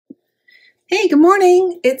Hey, good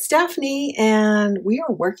morning. It's Daphne, and we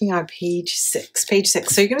are working on page 6.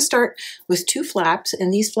 So you're going to start with 2 flaps,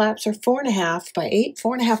 and these flaps are 4.5 by 8,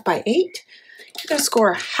 4.5 by 8. You're going to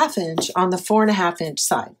score a 1/2 inch on the 4.5 inch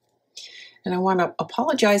side. And I want to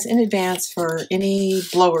apologize in advance for any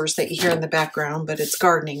blowers that you hear in the background, but it's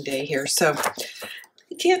gardening day here, so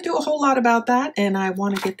you can't do a whole lot about that, and I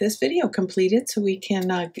want to get this video completed so we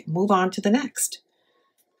can move on to the next.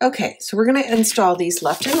 Okay, so we're going to install these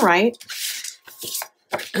left and right.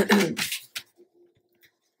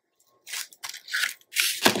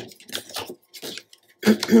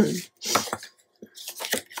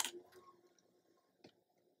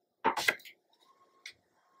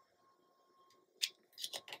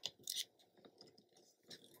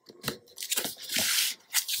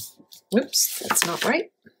 Whoops, that's not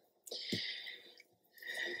right.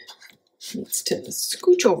 Needs to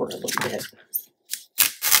scooch over a little bit.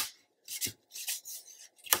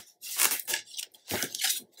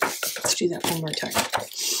 Let's do that one more time.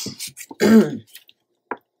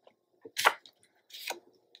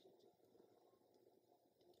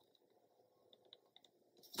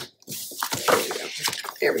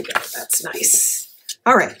 There we go. That's nice.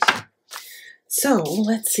 All right. So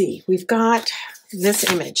let's see. We've got this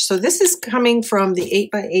image. So this is coming from the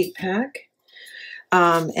 8x8 pack.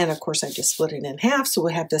 And of course, I just split it in half. So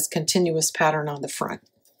we have this continuous pattern on the front.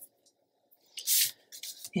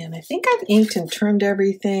 And I think I've inked and trimmed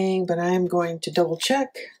everything, but I'm going to double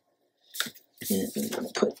check. And I'm going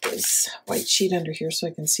to put this white sheet under here so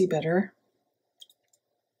I can see better.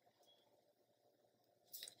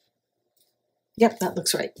 Yep, that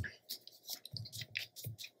looks right.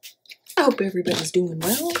 I hope everybody's doing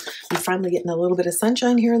well. We're finally getting a little bit of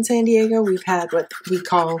sunshine here in San Diego. We've had what we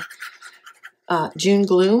call June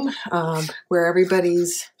gloom, where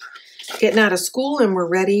everybody's getting out of school and we're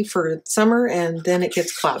ready for summer, and then it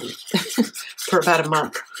gets cloudy for about a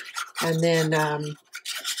month. And then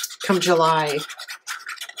come July,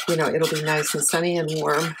 you know, it'll be nice and sunny and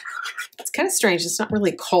warm. It's kind of strange. It's not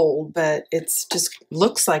really cold, but it's just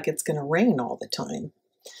looks like it's going to rain all the time.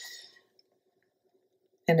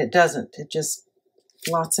 And it doesn't. It just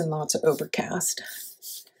lots and lots of overcast.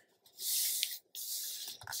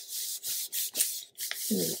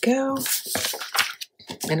 There we go.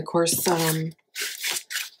 And of course,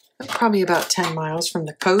 probably about 10 miles from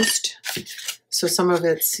the coast. So some of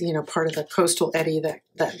it's, you know, part of the coastal eddy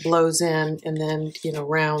that blows in, and then, you know,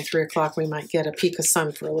 around 3 o'clock we might get a peak of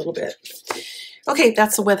sun for a little bit. Okay,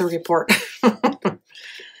 that's the weather report.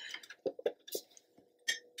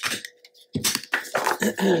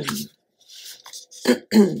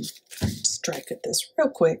 Strike at this real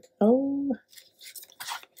quick. Oh.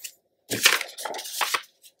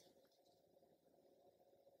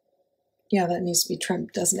 Yeah, that needs to be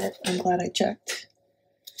trimmed, doesn't it? I'm glad I checked.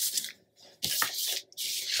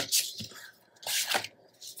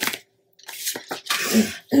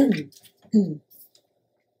 Let's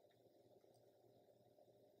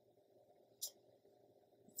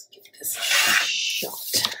give this a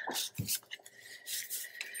shot.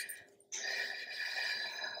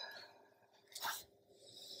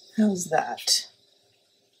 How's that?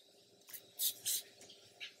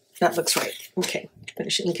 That looks right. Okay,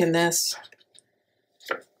 finish inking this.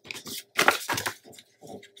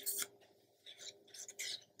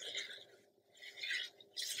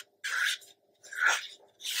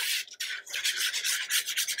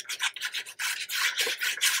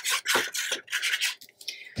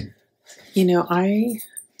 You know, I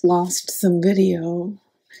lost some video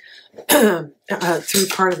through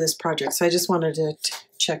part of this project, so I just wanted to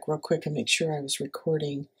check real quick and make sure I was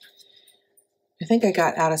recording. I think I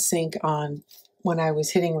got out of sync on when I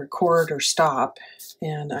was hitting record or stop,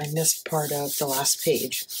 and I missed part of the last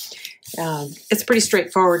page. It's pretty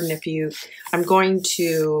straightforward, and I'm going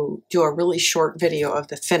to do a really short video of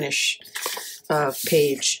the finish of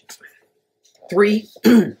page 3.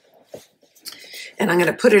 And I'm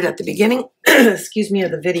going to put it at the beginning, excuse me,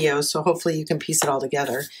 of the video, so hopefully you can piece it all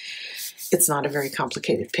together. It's not a very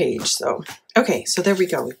complicated page. So, okay, so there we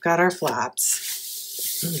go. We've got our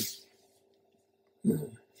flaps.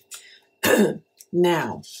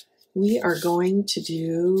 Now, we are going to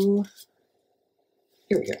do,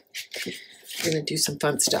 here we go. We're going to do some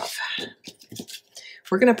fun stuff.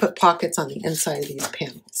 We're going to put pockets on the inside of these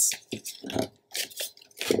panels.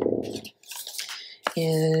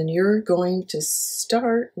 And you're going to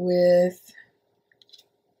start with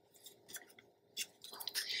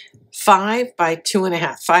 5 by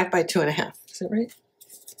 2.5. 5 by 2.5. Is that right?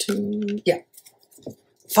 2, yeah.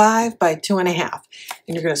 5 by 2.5.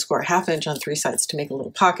 And you're going to score a 1/2 inch on 3 sides to make a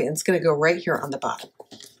little pocket. And it's going to go right here on the bottom.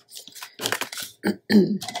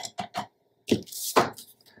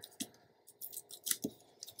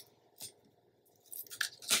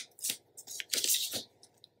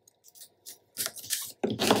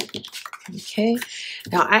 Okay,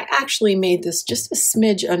 now I actually made this just a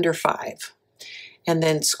smidge under 5 and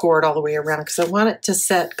then scored all the way around because I want it to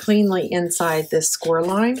set cleanly inside this score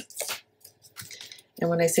line. And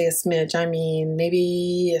when I say a smidge, I mean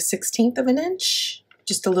maybe a 1/16 of an inch,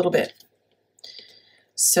 just a little bit,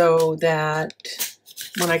 so that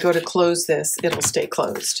when I go to close this, it'll stay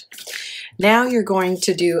closed. Now you're going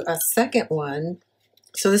to do a second one.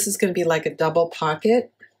 So this is going to be like a double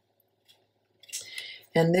pocket.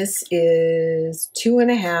 And this is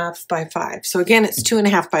 2.5 by 5. So again, it's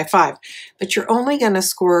 2.5 by 5, but you're only going to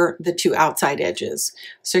score the 2 outside edges.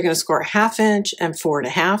 So you're going to score a 1/2 inch and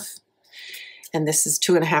 4.5. And this is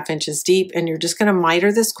 2.5 inches deep. And you're just going to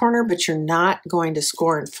miter this corner, but you're not going to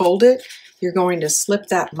score and fold it. You're going to slip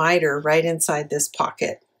that miter right inside this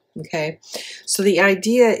pocket. Okay. So the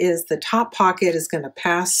idea is the top pocket is going to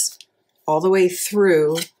pass all the way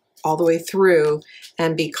through,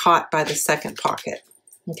 and be caught by the second pocket.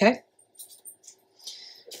 Okay?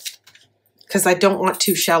 Because I don't want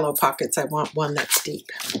 2 shallow pockets. I want one that's deep.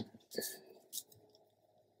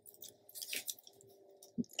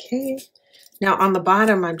 Okay. Now on the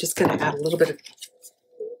bottom, I'm just going to add a little bit of...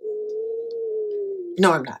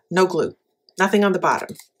 No, I'm not. No glue. Nothing on the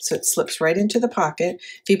bottom. So it slips right into the pocket.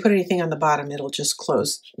 If you put anything on the bottom, it'll just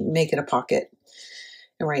close, make it a pocket.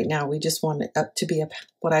 And right now, we just want it up to be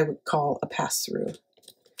what I would call a pass-through.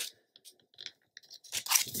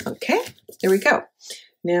 Okay, there we go.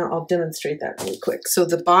 Now I'll demonstrate that really quick. So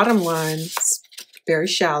the bottom one's very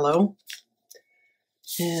shallow,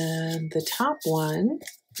 and the top one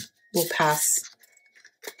will pass.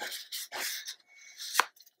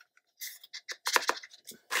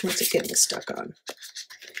 What's it getting stuck on?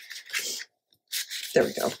 There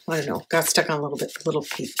we go. I don't know. Got stuck on a little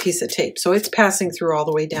piece of tape. So it's passing through all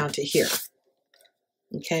the way down to here.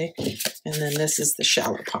 Okay, and then this is the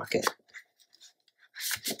shallow pocket.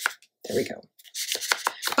 There we go.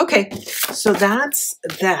 Okay, so that's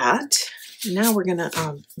that. Now we're going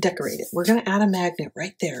to decorate it. We're going to add a magnet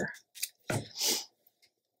right there. I'm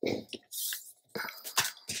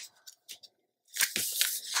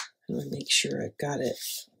going to make sure I've got it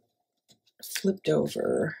flipped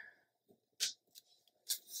over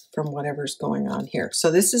from whatever's going on here.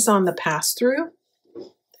 So this is on the pass-through.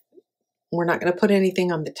 We're not going to put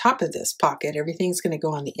anything on the top of this pocket. Everything's going to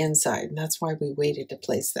go on the inside, and that's why we waited to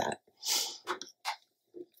place that.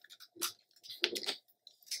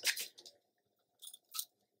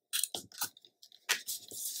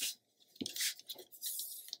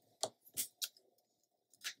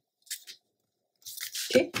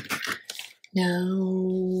 Okay,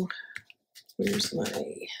 now where's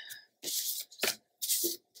my...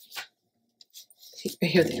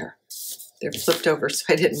 Here they are. They're flipped over, so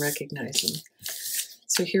I didn't recognize them.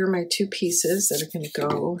 So here are my 2 pieces that are going to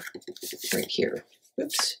go right here.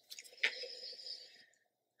 Oops.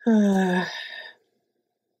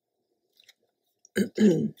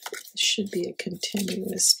 Should be a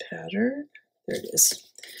continuous pattern. There it is.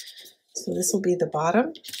 So this will be the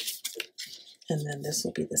bottom, and then this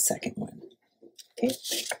will be the second one. Okay.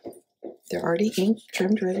 They're already inked,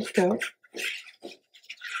 trimmed, ready to go.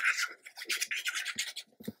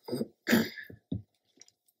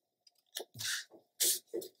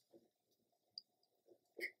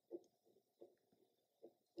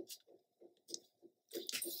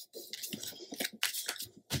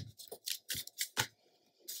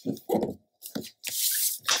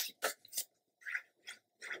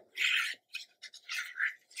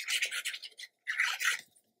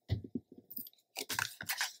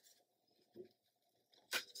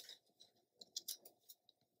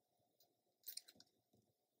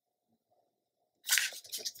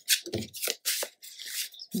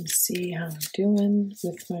 Let's see how I'm doing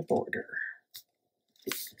with my border.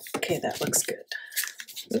 Okay, that looks good.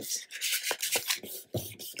 Oops.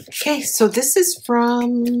 Okay, so this is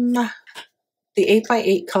from the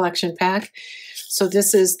 8x8 collection pack. So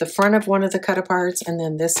this is the front of one of the cut-aparts, and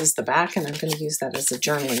then this is the back, and I'm going to use that as a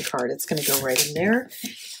journaling card. It's going to go right in there.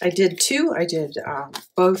 I did 2. I did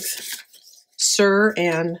both Sir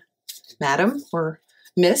and Madam, or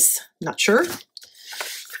Miss, not sure.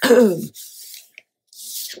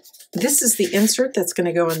 This is the insert that's going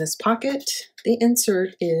to go in this pocket. The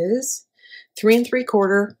insert is 3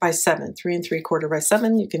 3/4 by 7. 3 3/4 by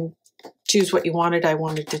 7. You can choose what you wanted. I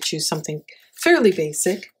wanted to choose something fairly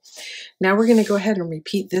basic. Now we're going to go ahead and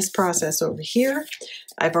repeat this process over here.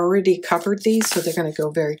 I've already covered these, so they're going to go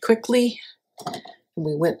very quickly.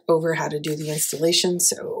 We went over how to do the installation,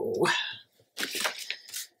 so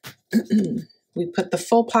we put the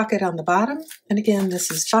full pocket on the bottom. And again, this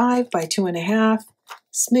is 5 by 2.5.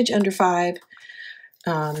 Smidge under 5.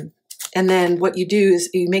 And then what you do is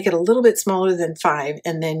you make it a little bit smaller than 5,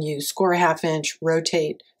 and then you score a 1/2 inch,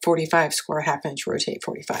 rotate 45, score a 1/2 inch, rotate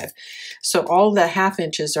 45. So all the 1/2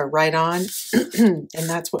 inches are right on, and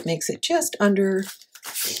that's what makes it just under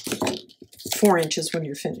 4 inches when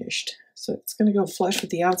you're finished. So it's going to go flush with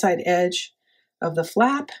the outside edge of the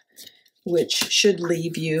flap, which should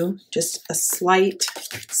leave you just a slight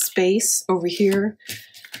space over here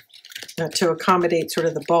to accommodate sort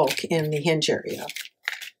of the bulk in the hinge area.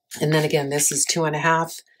 And then again, this is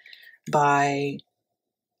 2.5 by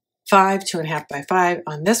 5, 2.5 by 5.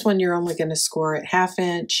 On this one, you're only going to score it 1/2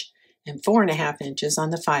 inch and 4.5 inches on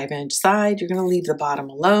the 5-inch side. You're going to leave the bottom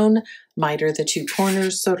alone, miter the 2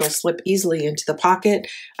 corners so it'll slip easily into the pocket.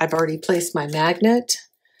 I've already placed my magnet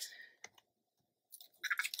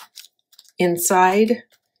inside,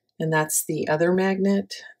 and that's the other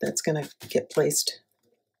magnet that's going to get placed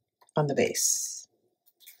on the base.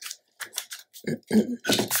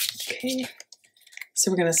 Okay, so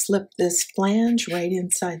we're going to slip this flange right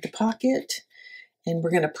inside the pocket, and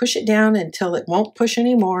we're going to push it down until it won't push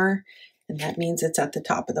anymore, and that means it's at the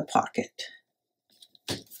top of the pocket.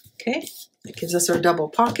 Okay, that gives us our double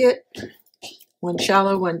pocket, one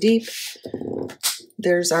shallow, one deep.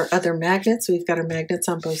 There's our other magnets. We've got our magnets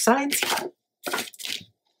on both sides.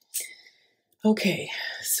 Okay,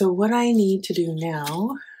 so what I need to do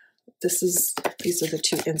now, these are the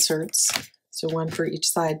 2 inserts, so one for each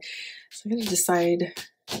side. So I'm going to decide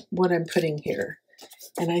what I'm putting here.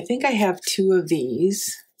 And I think I have 2 of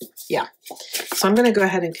these. Yeah. So I'm going to go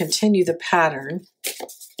ahead and continue the pattern.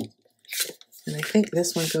 And I think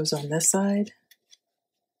this one goes on this side.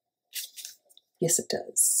 Yes, it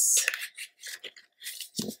does.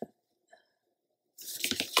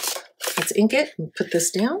 Let's ink it and put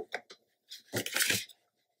this down.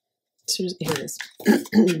 So here it is.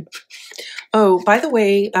 Oh, by the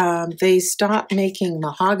way, they stopped making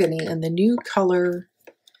mahogany, and the new color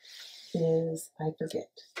is, I forget.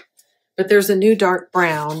 But there's a new dark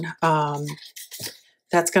brown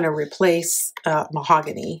that's going to replace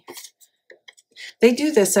mahogany. They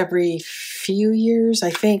do this every few years,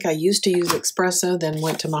 I think. I used to use espresso, then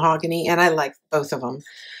went to mahogany, and I like both of them.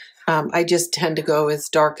 I just tend to go as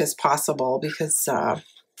dark as possible because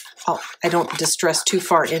I don't distress too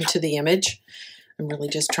far into the image. I'm really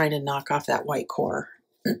just trying to knock off that white core.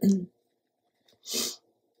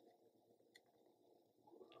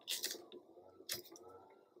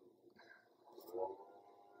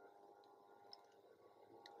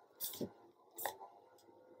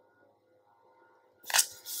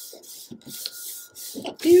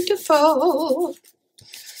 Beautiful.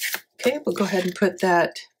 Okay, we'll go ahead and put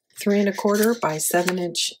that 3 1/4 by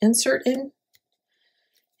 7-inch insert in.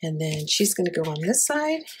 And then she's going to go on this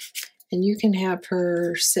side. And you can have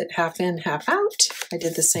her sit half in, half out. I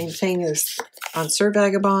did the same thing as on Sir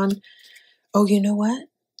Vagabond. Oh, you know what?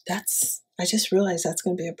 I just realized that's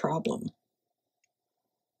going to be a problem.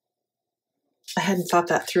 I hadn't thought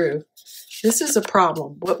that through. This is a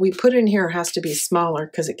problem. What we put in here has to be smaller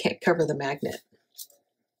because it can't cover the magnet.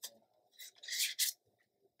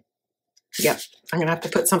 Yep, I'm going to have to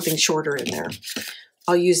put something shorter in there.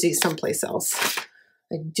 I'll use these someplace else.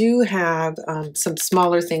 I do have some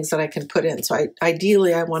smaller things that I can put in. So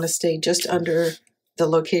ideally, I want to stay just under the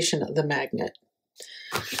location of the magnet.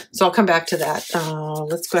 So I'll come back to that.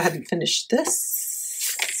 Let's go ahead and finish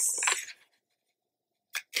this.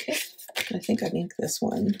 Okay, I think I inked this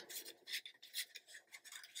one.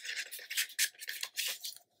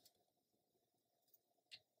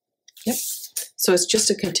 Yep, so it's just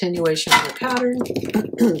a continuation of the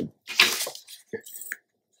pattern.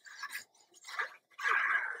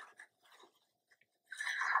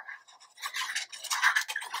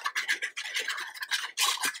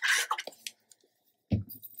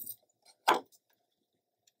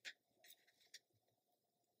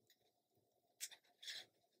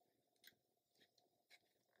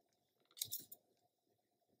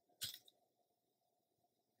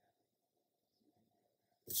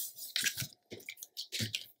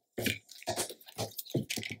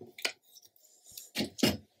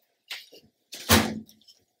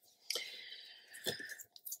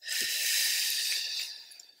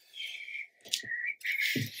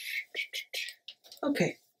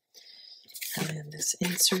 Okay, and then this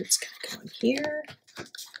insert's going to go in here.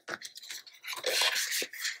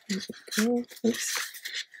 There we go. Oops.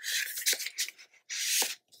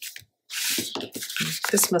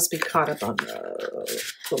 This must be caught up on the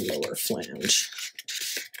lower flange.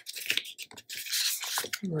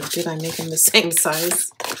 Or did I make them the same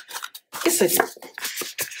size? Yes, I did.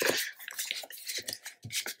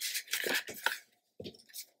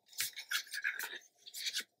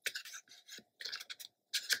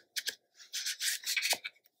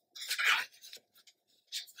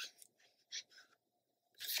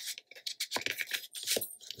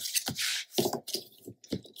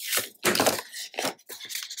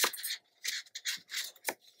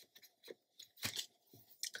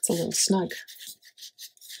 real snug.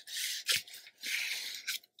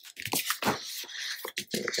 There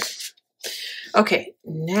we go. Okay,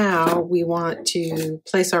 now we want to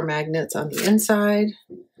place our magnets on the inside.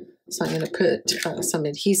 So I'm going to put some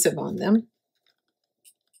adhesive on them.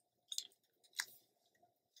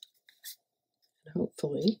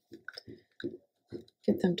 Hopefully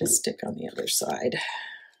get them to stick on the other side.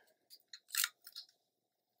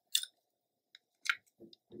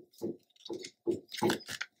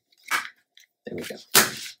 There we go.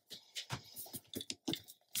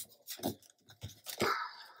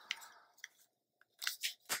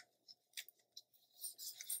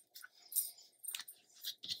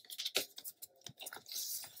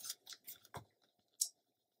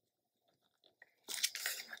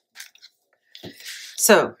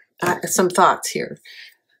 So, some thoughts here,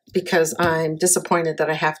 because I'm disappointed that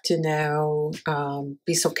I have to now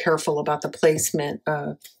be so careful about the placement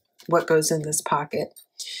of what goes in this pocket.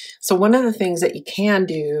 So one of the things that you can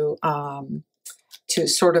do to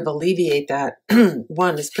sort of alleviate that,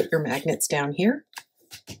 one is put your magnets down here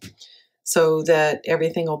so that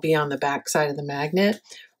everything will be on the back side of the magnet,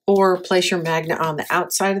 or place your magnet on the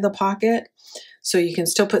outside of the pocket. So you can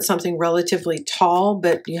still put something relatively tall,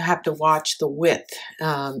 but you have to watch the width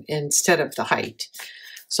instead of the height.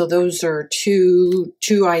 So those are two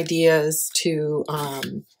ideas to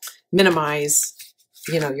minimize,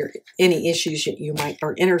 any issues that you might,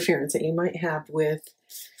 or interference that you might have with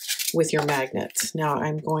your magnets. Now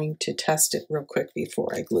I'm going to test it real quick before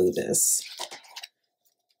I glue this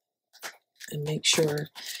and make sure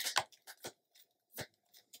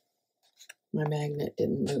my magnet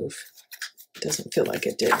didn't move. Doesn't feel like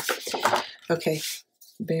it did. Okay,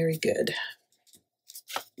 very good.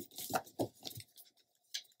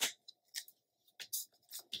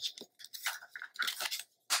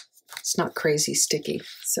 It's not crazy sticky,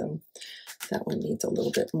 so that one needs a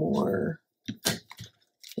little bit more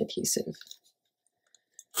adhesive.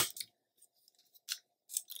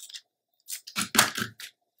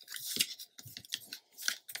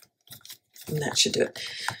 And that should do it.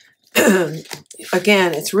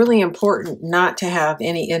 Again, it's really important not to have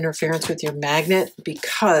any interference with your magnet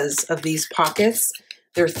because of these pockets.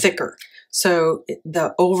 They're thicker. So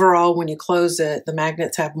the overall, when you close it, the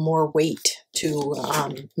magnets have more weight to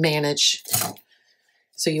manage.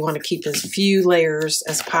 So you want to keep as few layers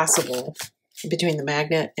as possible between the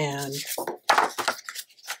magnet and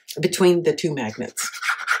between the two magnets.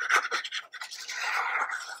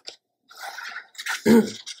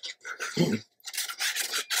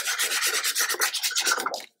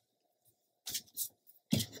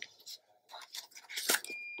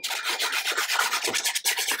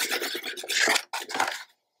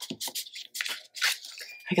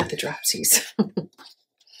 I got the dropsies. Make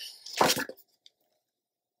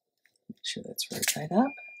sure that's right side up.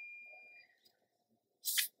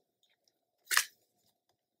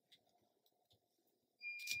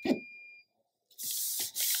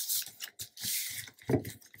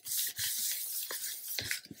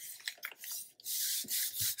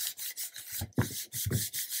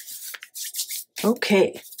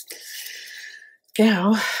 Okay,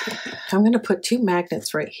 now I'm going to put two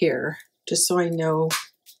magnets right here just so I know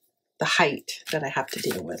the height that I have to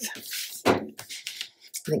deal with. I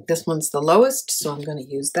think this one's the lowest, so I'm going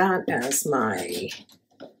to use that as my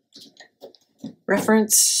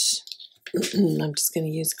reference. I'm just going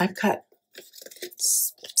to use, I've got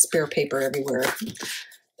spare paper everywhere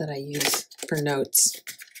that I use for notes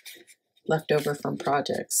left over from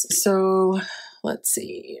projects. So let's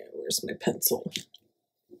see, where's my pencil?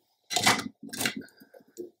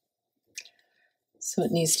 So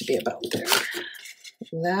it needs to be about there.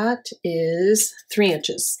 That is 3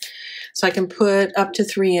 inches. So I can put up to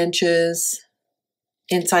 3 inches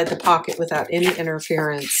inside the pocket without any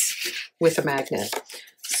interference with a magnet.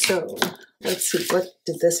 So let's see, what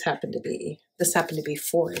did this happen to be? This happened to be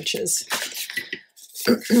 4 inches,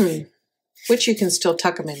 which you can still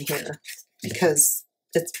tuck them in here because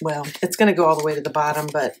it's going to go all the way to the bottom,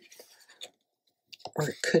 or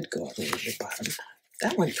it could go all the way to the bottom.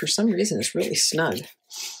 That one, for some reason, is really snug.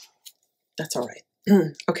 That's all right.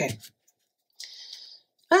 Okay.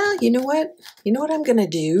 You know what? You know what I'm going to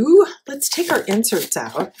do? Let's take our inserts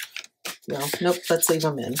out. Well, nope, let's leave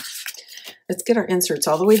them in. Let's get our inserts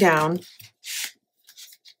all the way down.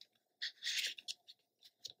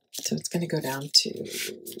 So it's going to go down to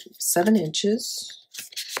 7 inches,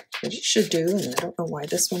 which it should do, and I don't know why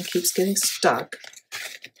this one keeps getting stuck.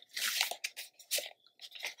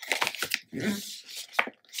 There.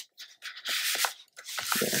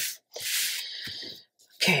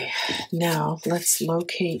 Okay, now let's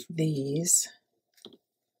locate these.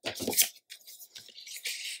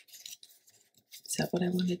 that what I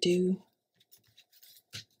want to do?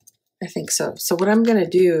 I think so. So what I'm going to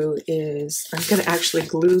do is I'm going to actually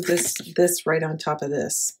glue this right on top of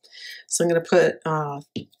this. So I'm going to put,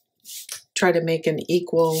 try to make an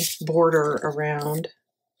equal border around.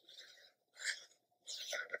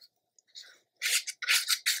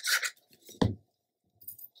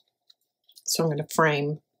 So I'm going to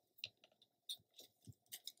frame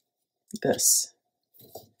this.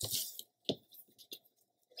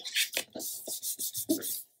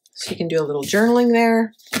 So you can do a little journaling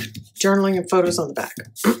there, journaling and photos on the back.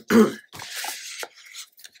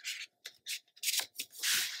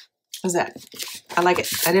 How's that? I like it.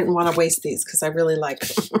 I didn't want to waste these because I really like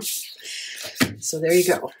them. So there you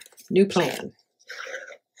go. New plan.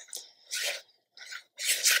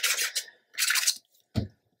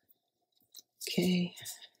 Okay.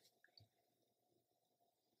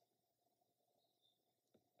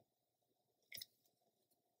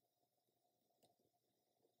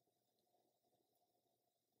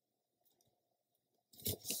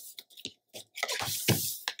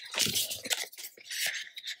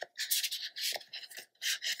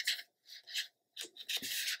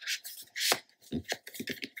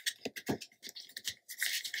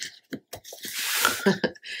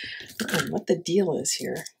 What the deal is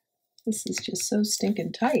here. This is just so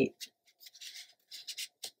stinking tight.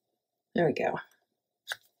 There we go.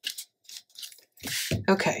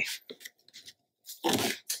 Okay.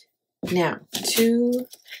 Now, we're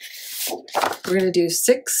going to do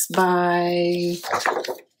 6 by,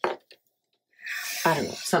 I don't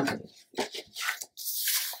know, something.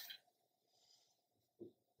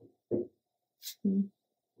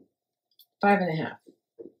 Five and a half.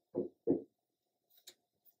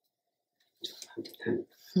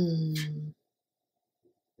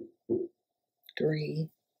 3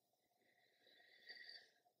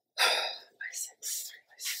 by 6, 3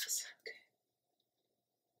 by 6.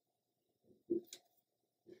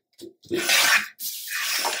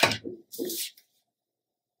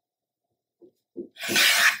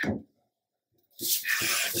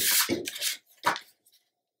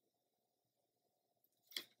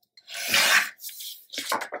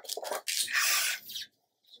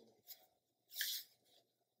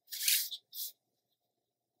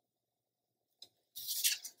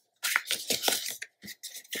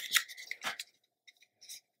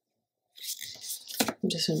 I'm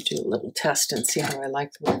just going to do a little test and see how I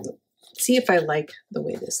like see if I like the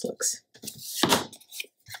way this looks.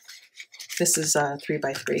 This is 3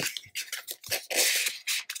 by 3.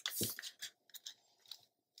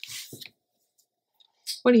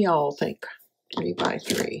 What do y'all think? 3 by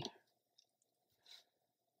 3.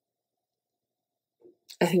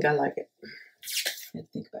 I think I like it. I had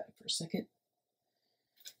to think about it for a second.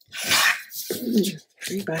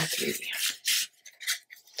 3 by 3.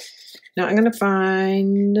 Now I'm going to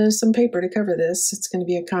find some paper to cover this. It's going to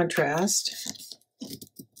be a contrast.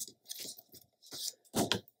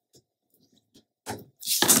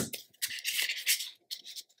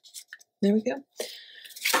 There we go.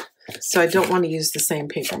 So I don't want to use the same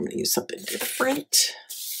paper. I'm going to use something different.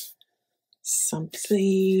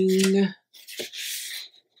 Something.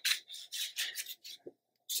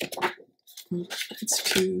 That's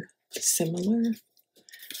too similar.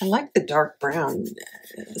 I like the dark brown.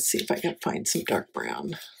 Let's see if I can find some dark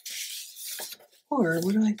brown. Or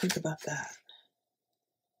what do I think about that?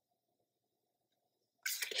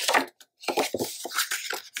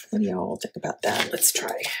 What do y'all think about that? Let's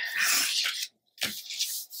try.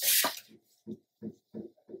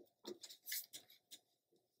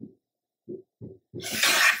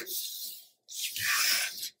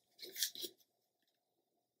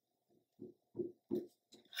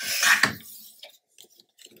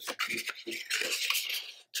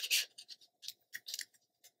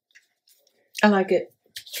 I like it.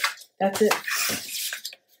 That's it.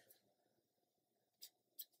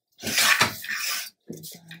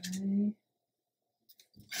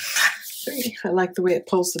 I like the way it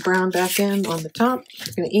pulls the brown back in on the top.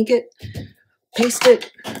 I'm going to ink it, paste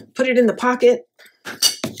it, put it in the pocket,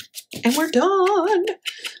 and we're done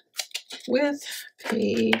with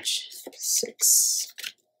page 6.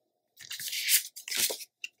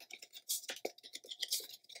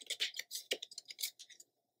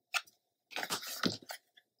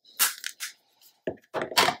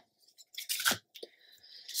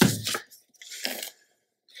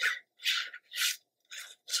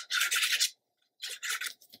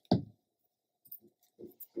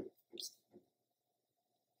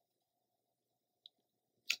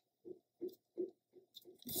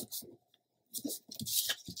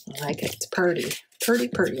 I like it. It's pretty. Pretty,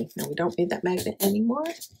 pretty. Now we don't need that magnet anymore.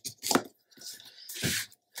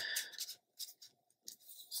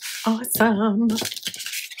 Awesome.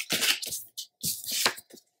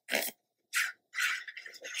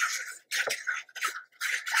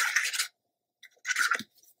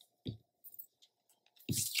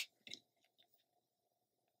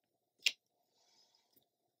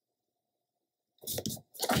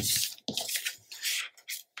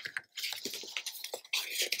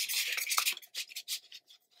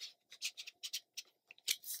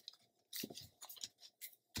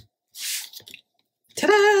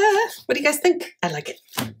 Ta-da! What do you guys think? I like it.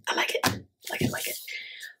 I like it. Like it, like it.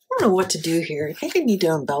 I don't know what to do here. I think I need to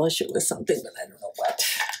embellish it with something, but I don't know what.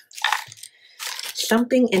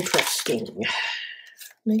 Something interesting.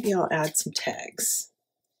 Maybe I'll add some tags.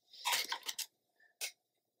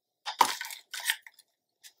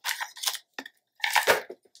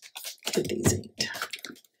 But these ain't.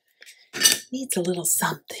 Needs a little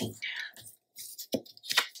something.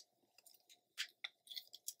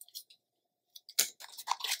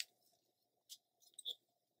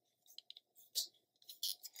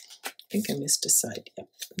 I think I missed a side. Yep.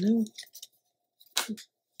 No.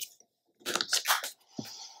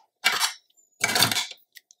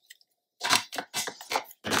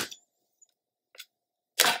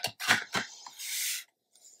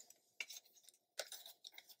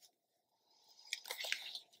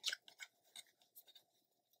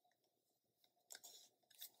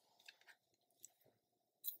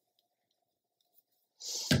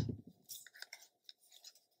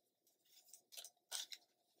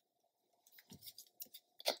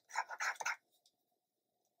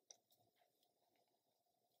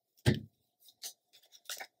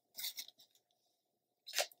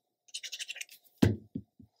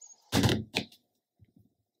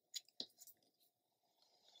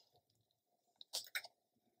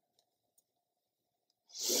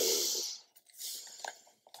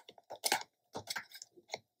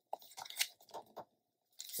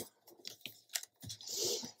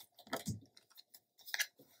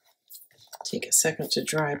 Take a second to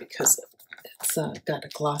dry because it's got a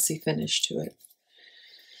glossy finish to it.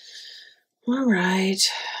 All right,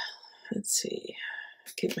 let's see.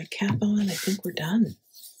 Get my cap on. I think we're done.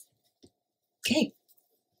 Okay,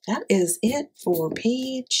 that is it for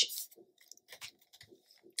page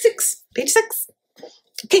 6. Page 6.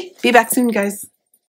 Okay, be back soon, guys.